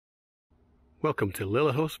Welcome to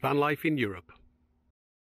Lillehammer's van life in Europe.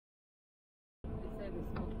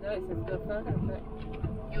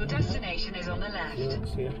 Your destination is on the left.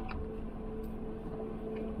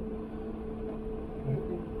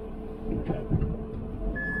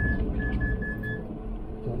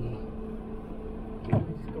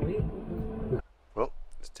 Well,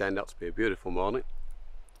 it's turned out to be a beautiful morning.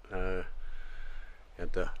 Had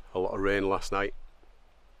a lot of rain last night.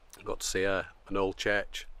 Got to see an old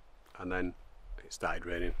church, and then it started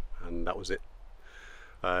raining, and that was it.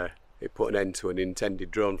 It put an end to an intended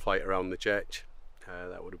drone flight around the church.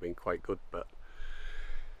 That would have been quite good, but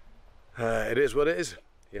it is what it is.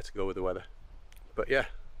 You have to go with the weather. But yeah,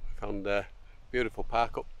 found a beautiful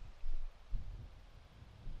park up.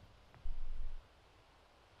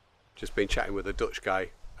 Just been chatting with a Dutch guy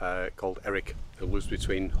called Eric, who lives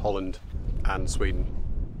between Holland and Sweden,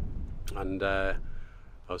 and I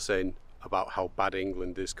was saying about how bad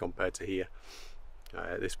England is compared to here.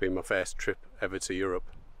 This has been my first trip ever to Europe.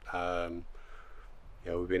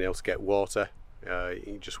 We've been able to get water. You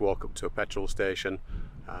can just walk up to a petrol station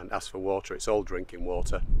and ask for water. It's all drinking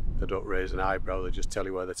water. They don't raise an eyebrow, they just tell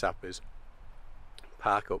you where the tap is.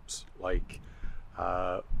 Park ups, like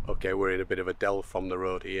okay, we're in a bit of a delve from the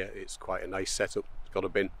road here. It's quite a nice setup. It's got a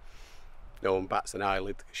bin. No one bats an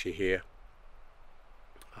eyelid because you're here,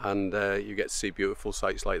 and you get to see beautiful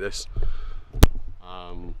sights like this.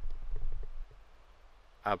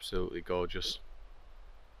 Absolutely gorgeous.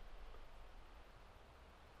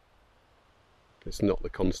 It's not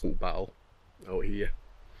the constant battle out here.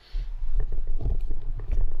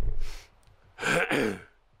 I'm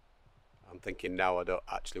thinking now I don't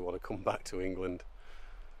actually want to come back to England.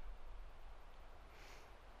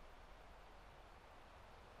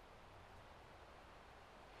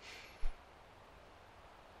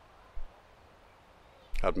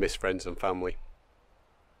 I'd miss friends and family,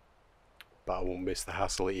 but I won't miss the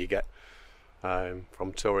hassle that you get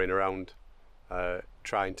from touring around,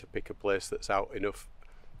 trying to pick a place that's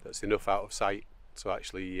enough out of sight to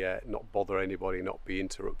actually not bother anybody, not be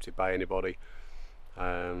interrupted by anybody,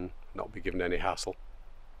 not be given any hassle.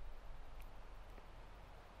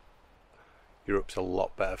 Europe's a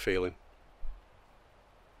lot better feeling.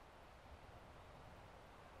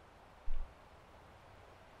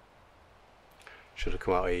 Should have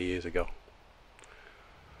come out here years ago.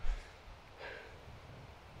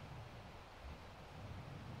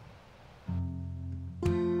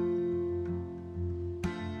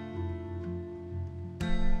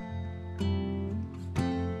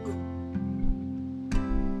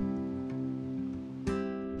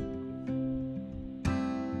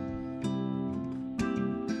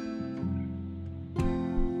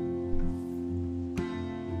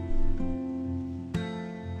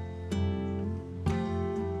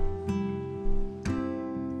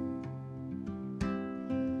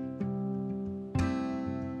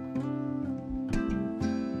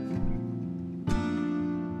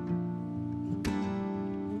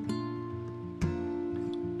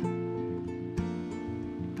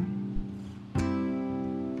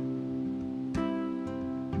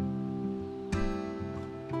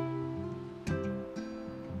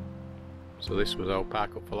 So this was our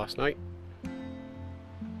park up for last night.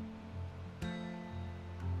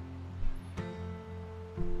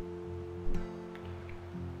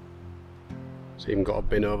 It's even got a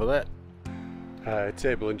bin over there.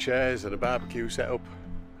 Table and chairs and a barbecue set up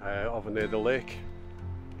over near the lake.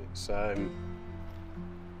 It's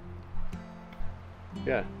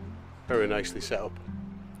yeah, very nicely set up.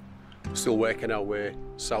 Still working our way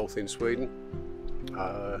south in Sweden.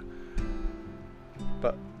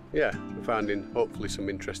 But yeah, we're finding hopefully some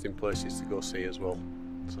interesting places to go see as well.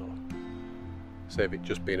 So save it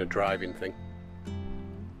just being a driving thing.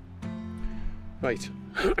 Right,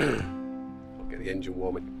 I'll get the engine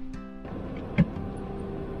warming.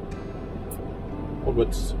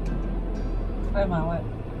 Onwards. Where am I?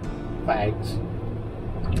 Bags.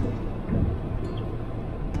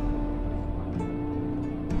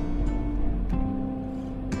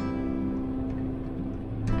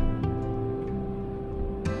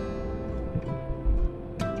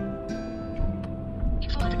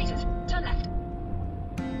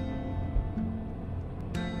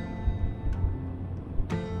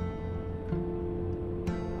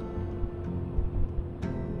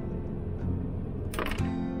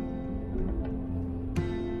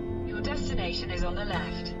 Destination is on the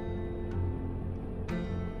left.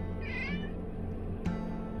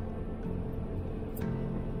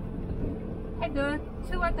 Hey good,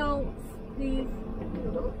 2 adults, please. 2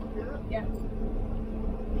 adults, yeah. Yeah.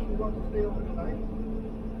 You want to stay overnight?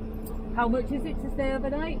 How much is it to stay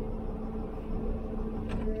overnight?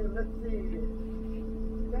 Let's see.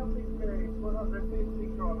 250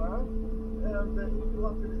 kronor. And if you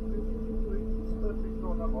want electricity, it's 30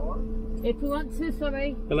 kronor more. If we want to,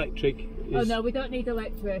 sorry. Electric is... Oh no, we don't need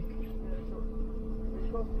electric. Yeah, sure.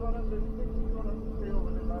 It costs 160 kronor to stay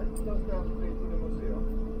over the night, plus the entry to the museum.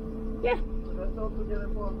 Yeah. So that's altogether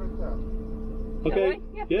 410. Okay. Right?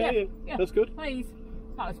 Yeah, that's good. Please.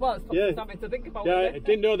 Might as well. It's Yeah. something to think about. Yeah, I isn't it?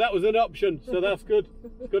 didn't know that was an option, so that's good.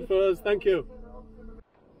 It's good for us, thank you.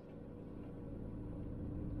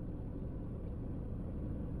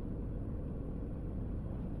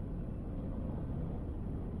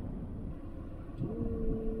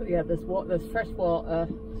 But yeah, there's fresh water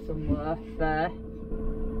somewhere there.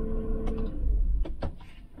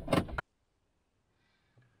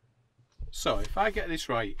 So, if I get this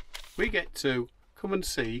right, we get to come and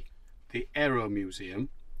see the Aeromuseum,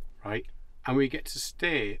 right? And we get to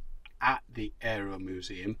stay at the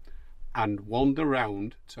Aeromuseum and wander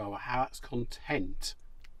around to our heart's content.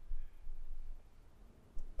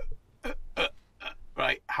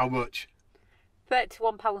 Right, how much?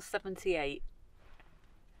 £31.78.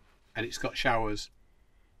 And it's got showers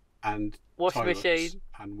and Washing toilets machine.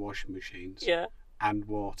 and washing machines. Yeah. And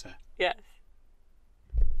water. Yes.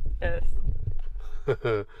 Yes.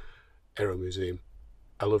 Aeromuseum.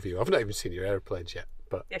 I love you. I've not even seen your aeroplanes yet,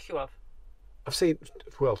 but Yes, you have. I've seen,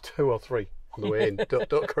 well, 2 or 3 on the way in.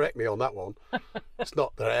 Don't correct me on that one. It's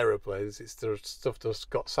not their aeroplanes, it's their stuff that's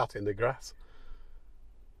got sat in the grass.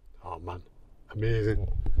 Oh man, amazing.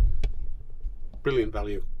 Brilliant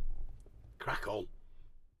value. Crack on.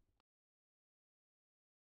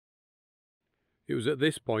 It was at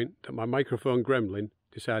this point that my microphone gremlin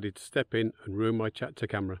decided to step in and ruin my chat to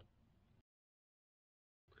camera.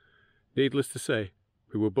 Needless to say,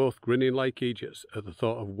 we were both grinning like idiots at the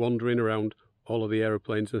thought of wandering around all of the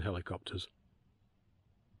aeroplanes and helicopters.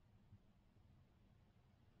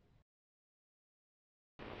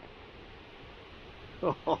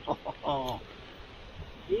 Look!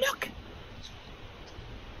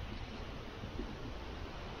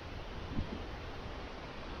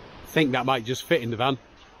 I think that might just fit in the van.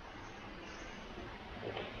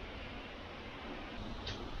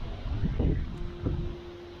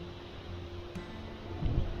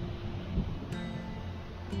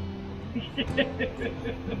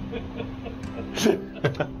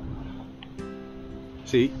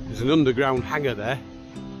 See, there's an underground hangar there.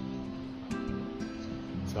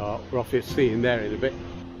 So we're off to see in there in a bit.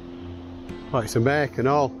 Oh, it's a Merc and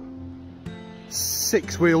all.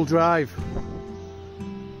 6-wheel drive.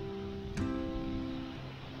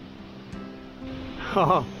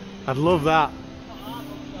 Oh, I'd love that.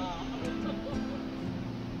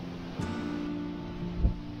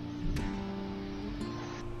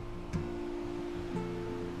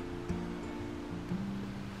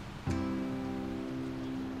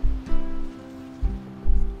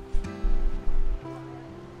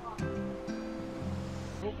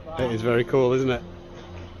 It is very cool, isn't it?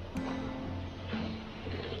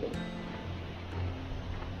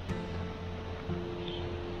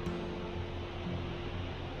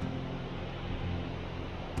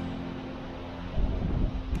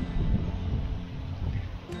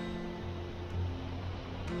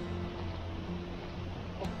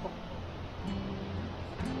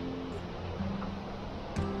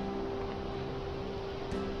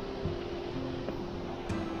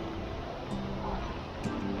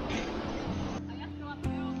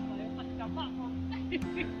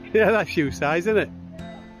 Yeah, that's shoe size, isn't it?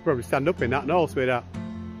 Probably stand up in that and all, sweetheart.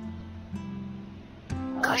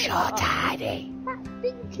 Cause you're tiny. That's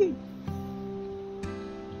stinky.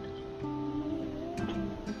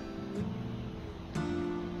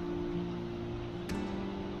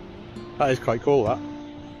 That is quite cool, that.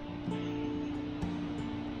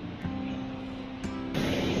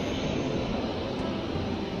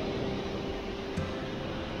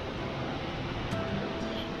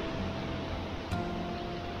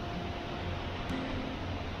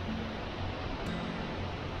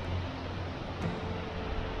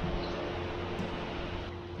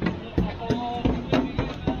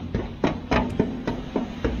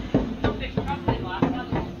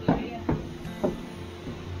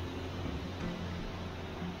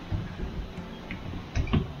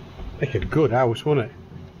 Make a good house, wouldn't it?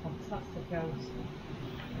 Fantastic house.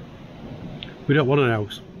 We don't want an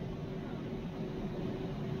house.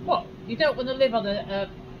 What? You don't want to live on a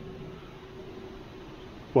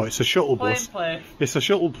What, it's a shuttle bus? place? It's a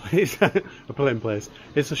shuttle place. A plain place.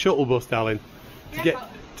 It's a shuttle bus, darling.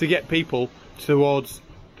 To get people towards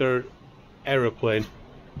their aeroplane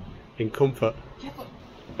in comfort.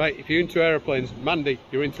 Right, if you're into aeroplanes, Mandy,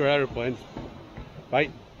 you're into aeroplanes.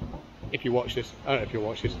 Right? if you watch this. I don't know if you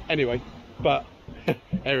watch this. Anyway, but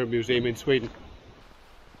Aeromuseum in Sweden.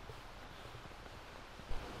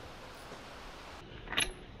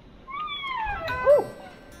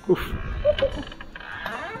 Oof.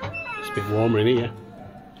 It's a bit warmer in here.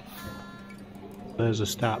 There's a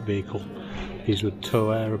start vehicle. These would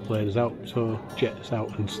tow aeroplanes out, tow jets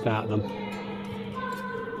out and start them.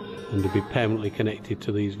 And they'd be permanently connected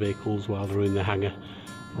to these vehicles while they're in the hangar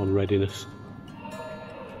on readiness.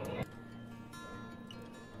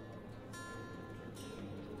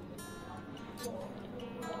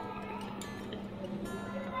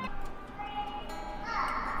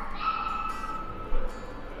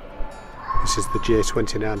 This is the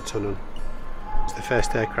J-29 Tunnon. It's the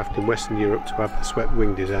first aircraft in Western Europe to have the swept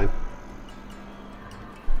wing design.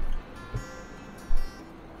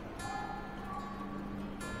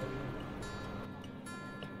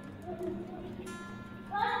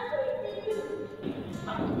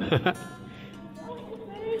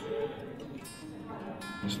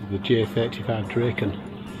 This is the J-35 Draken,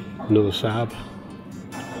 another Saab.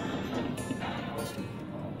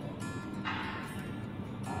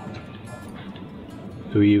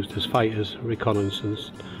 Who were used as fighters,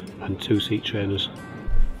 reconnaissance and two-seat trainers.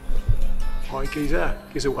 Hi geezer,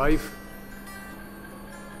 gives a wave.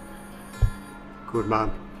 Good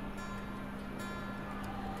man.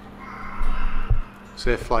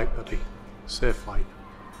 Safe flight, buddy. Safe flight.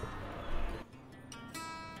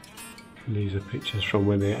 And these are pictures from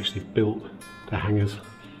when they actually built the hangars.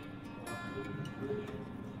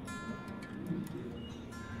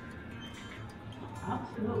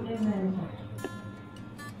 Absolutely amazing.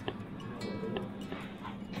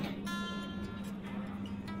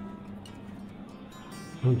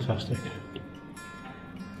 Fantastic.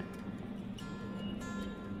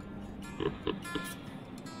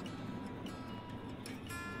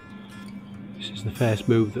 This is the first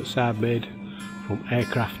move that Saab made from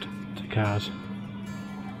aircraft to cars.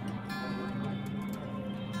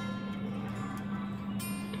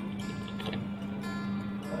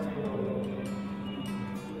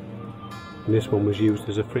 And this one was used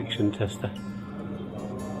as a friction tester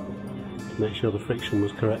to make sure the friction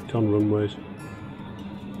was correct on runways.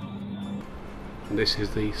 And this is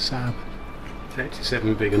the Saab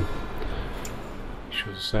 37 Viggen, which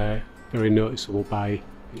was very noticeable by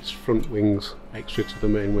its front wings extra to the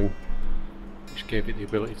main wing, which gave it the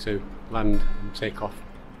ability to land and take off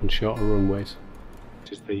on shorter runways.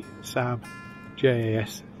 This is the Saab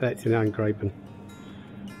JAS 39 Gripen,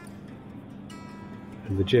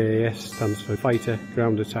 and the JAS stands for Fighter,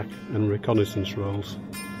 Ground Attack and Reconnaissance roles.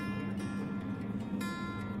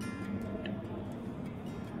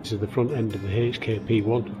 This is the front end of the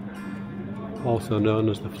HKP-1, also known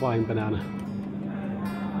as the Flying Banana.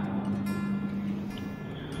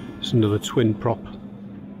 It's another twin prop,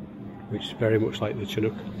 which is very much like the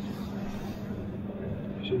Chinook,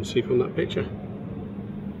 as you can see from that picture.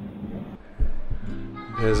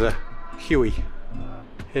 There's a Huey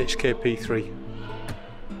HKP-3.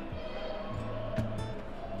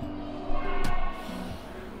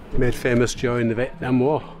 Made famous during the Vietnam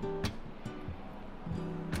War.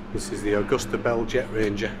 This is the Augusta Bell Jet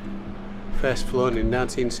Ranger, first flown in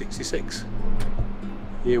 1966.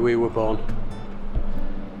 Year we were born.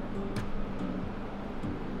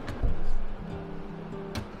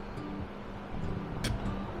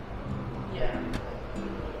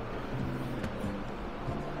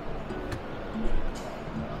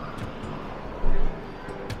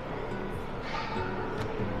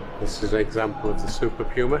 This is an example of the Super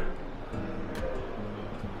Puma.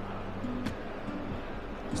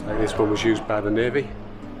 Like this one was used by the Navy.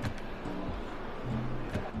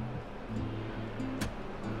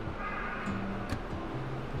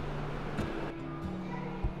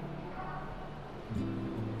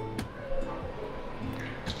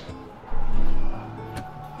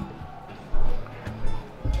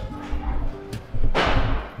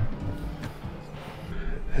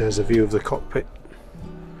 There's a view of the cockpit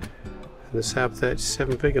and the Saab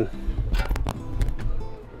 37 Viggen.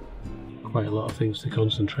 Quite a lot of things to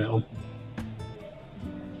concentrate on.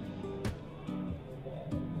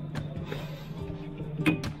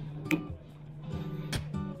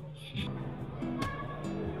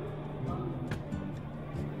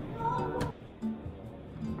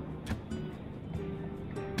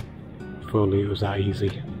 If only it was that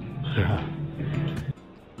easy.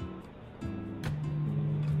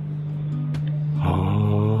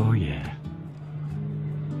 Oh yeah.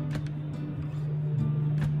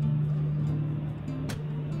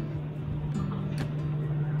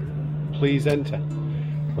 Please enter.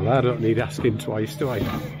 Well, I don't need asking twice, do I?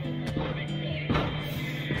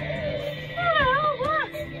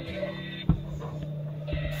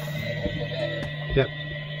 Yep.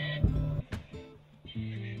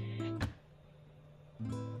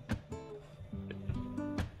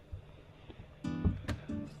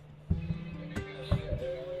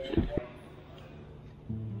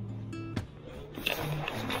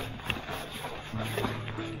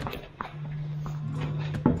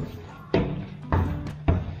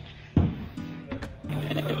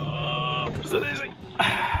 So easy.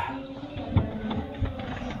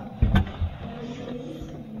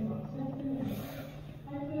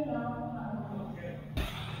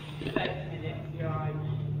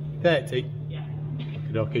 $30? Yeah.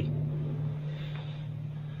 Okie dokie.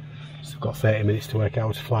 So I've got 30 minutes to work out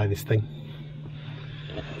how to fly this thing.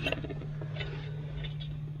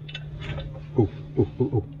 Ooh, ooh, ooh,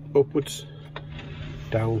 ooh. Upwards,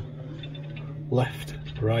 down, left,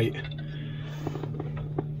 right.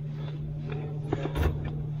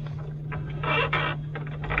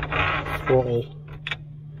 Throttle.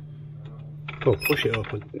 Oh, push it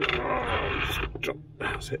open. Just drop.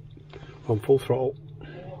 That's it. On full throttle.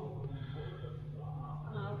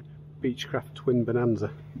 Beechcraft Twin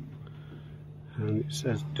Bonanza. And it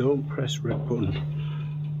says don't press red button.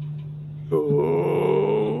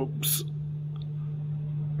 Oops.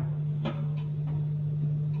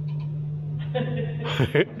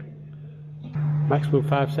 Maximum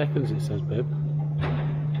 5 seconds it says, babe.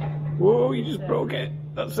 Whoa, you just broke it.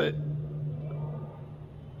 That's it.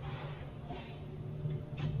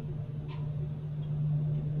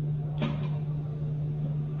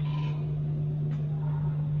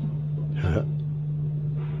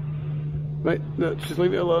 Right, no, just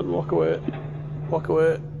leave it alone, walk away. Walk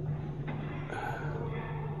away.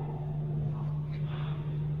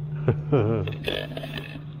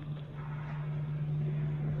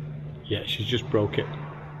 Yeah, she's just broke it.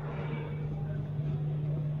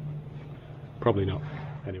 Probably not.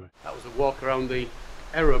 Anyway. That was a walk around the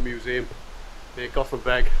Aeromuseum near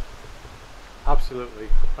Gothenburg. Absolutely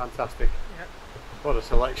fantastic. Yeah. What a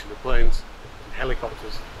selection of planes and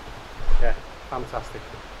helicopters. Yeah, fantastic.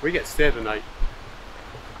 We get to stay the night.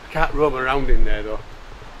 I can't roam around in there though.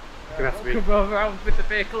 Gonna have to be roam around with the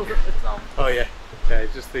vehicles at the top. Oh yeah, yeah,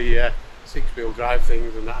 just the 6-wheel drive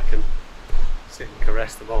things and that. I can sit and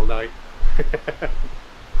caress them all night.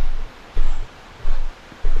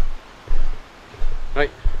 Right,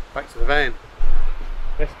 back to the van.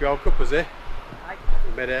 Rescue our cuppers here. Right.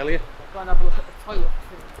 We made earlier. Go and have a look at the toilet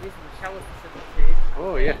facilities and the shower facilities.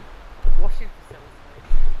 Oh yeah. Washing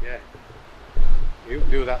facilities. Yeah. You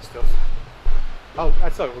do that stuff. Oh, I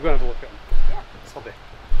thought we're going to have a look at them. Yeah. Sorry.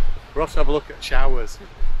 We'll also have a look at showers.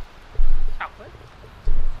 Showers?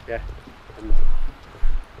 Yeah. And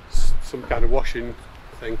some kind of washing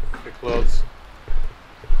thing for clothes.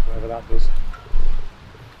 Whatever that does.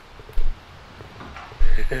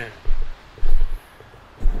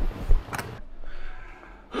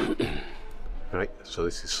 Right, so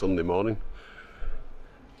this is Sunday morning.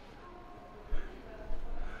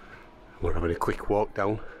 We're having a quick walk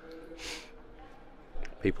down.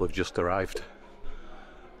 People have just arrived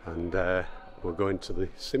and we're going to the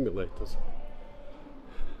simulators.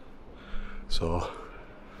 So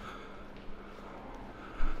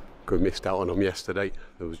we missed out on them yesterday.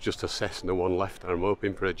 There was just a Cessna one left and I'm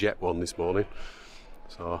hoping for a jet one this morning.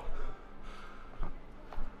 So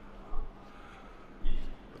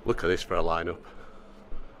look at this for a lineup.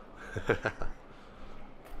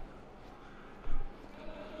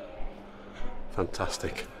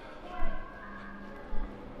 Fantastic.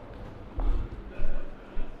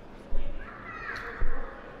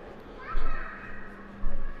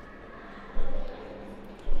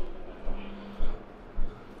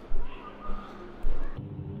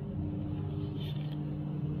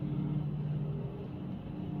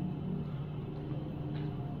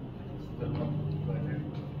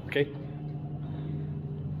 Okay.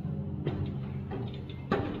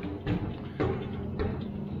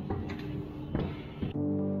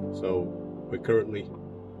 So we're currently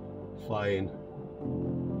flying,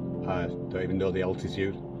 I don't even know the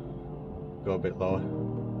altitude, go a bit lower.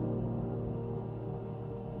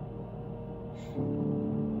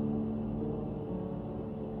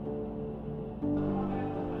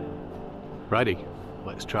 Righty,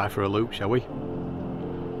 let's try for a loop, shall we?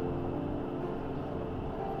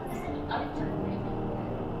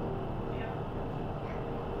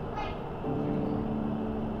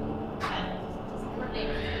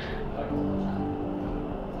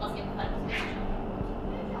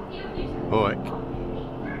 Oh heck.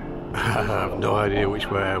 I have no idea which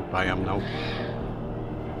way I am now.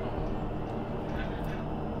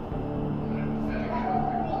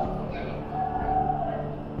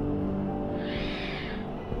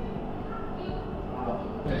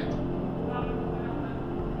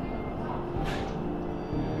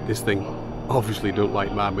 This thing obviously don't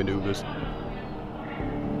like my manoeuvres.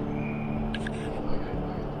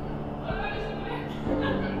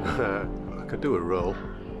 I could do a roll.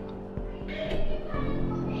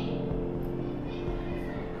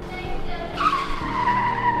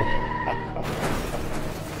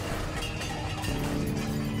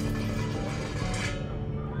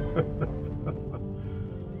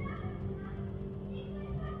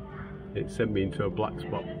 It sent me into a black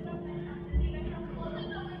spot.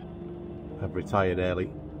 I've retired early.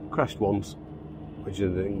 Crashed once, which I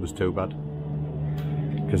didn't think was too bad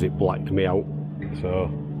because it blacked me out. So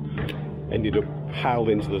ended up piled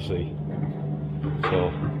into the sea. So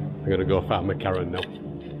I'm gonna go find my Karen now.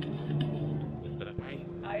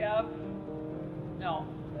 I have. No.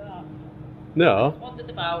 No? Wandered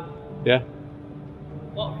about. Yeah.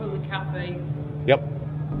 Walked through the cafe. Yep.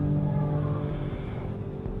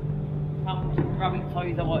 Found some rabbit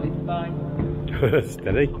toys I wanted to buy.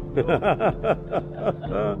 Steady. Not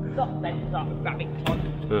them sort of rabbit toys.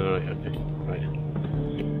 Alright, okay. Right.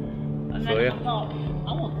 And So, then yeah. I thought,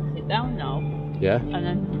 I want to sit down now. Yeah? And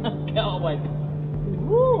then I went,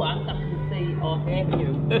 woo, I'm not going to see or hear you.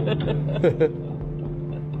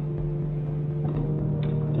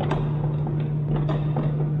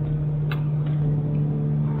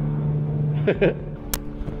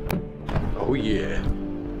 Oh yeah.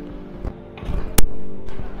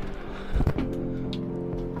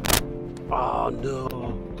 Oh no.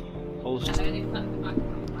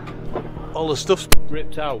 All the stuff's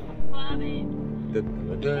ripped out. I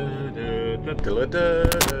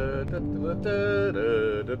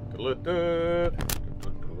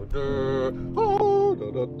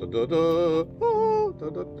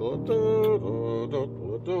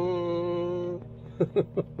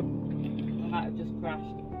might have just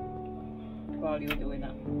crashed while you were doing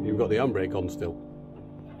that. You've got the handbrake on still.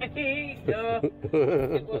 No,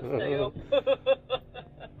 it won't stay up.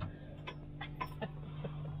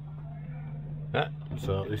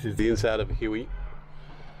 So this is the inside of a Huey.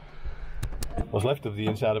 What's left of the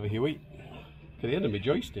inside of a Huey? To the end of my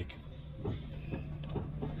joystick.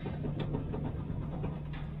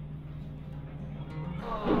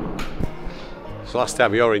 So last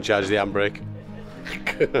time you're in charge of the handbrake.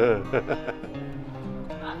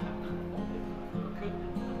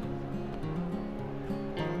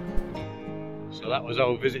 So that was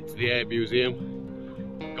our visit to the Aeromuseum,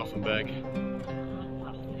 Gothenburg.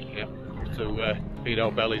 Yeah, to feed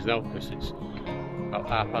our bellies now because it's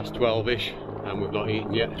about 12:30ish and we've not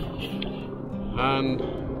eaten yet. And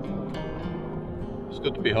it's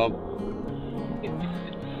good to be home.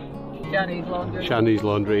 Chinese laundry. Chinese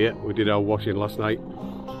laundry, yeah. We did our washing last night.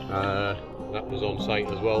 That was on site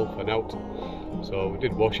as well for now. So we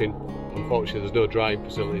did washing. Unfortunately there's no drying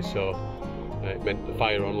facilities, so it meant the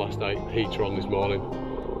fire on last night, the heater on this morning,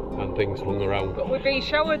 and things hung around. But we've been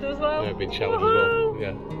showered as well. Yeah, we've been showered as well,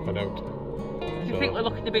 yeah, for now. Do you think we're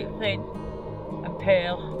looking a bit thin and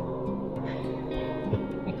pale?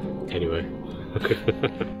 Anyway.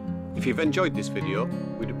 If you've enjoyed this video,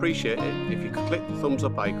 we'd appreciate it if you could click the thumbs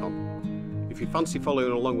up icon. If you fancy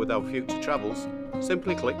following along with our future travels,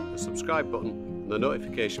 simply click the subscribe button and the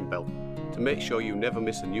notification bell to make sure you never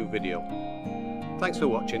miss a new video. Thanks for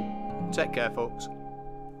watching. Take care, folks.